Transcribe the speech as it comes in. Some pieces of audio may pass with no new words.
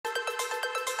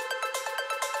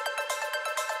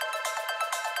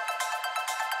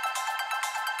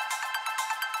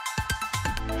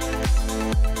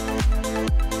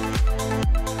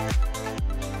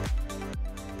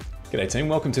G'day team,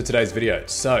 welcome to today's video.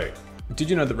 So, did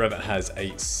you know that Revit has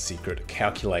a secret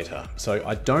calculator? So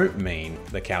I don't mean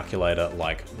the calculator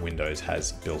like Windows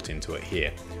has built into it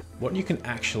here. What you can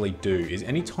actually do is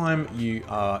anytime you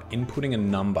are inputting a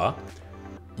number,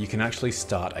 you can actually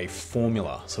start a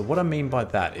formula. So what I mean by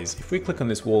that is if we click on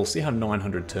this wall, see how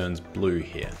 900 turns blue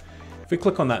here? If we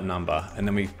click on that number and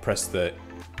then we press the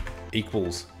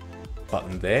equals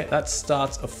button there, that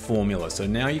starts a formula. So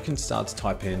now you can start to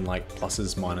type in like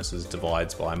pluses, minuses,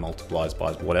 divides by, multiplies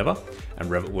by, whatever, and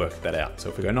Revit work that out. So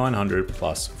if we go 900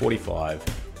 plus 45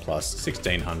 plus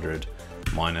 1600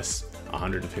 minus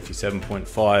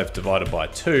 157.5 divided by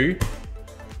 2,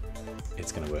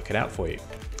 it's going to work it out for you.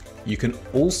 You can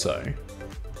also,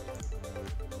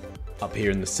 up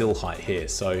here in the sill height here,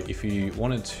 so if you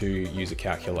wanted to use a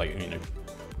calculator,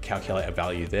 calculate a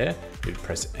value there, you'd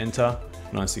press enter.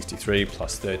 963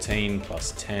 plus 13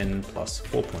 plus 10 plus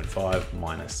 4.5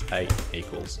 minus 8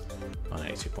 equals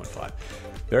 982.5.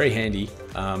 Very handy,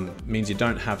 means you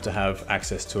don't have to have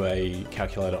access to a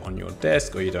calculator on your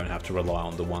desk, or you don't have to rely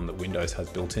on the one that Windows has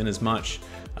built in as much.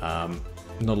 Not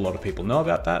a lot of people know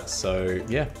about that, so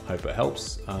yeah, hope it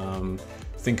helps.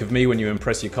 Think of me when you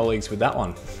impress your colleagues with that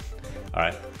one. All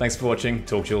right, thanks for watching.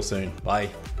 Talk to you all soon. Bye.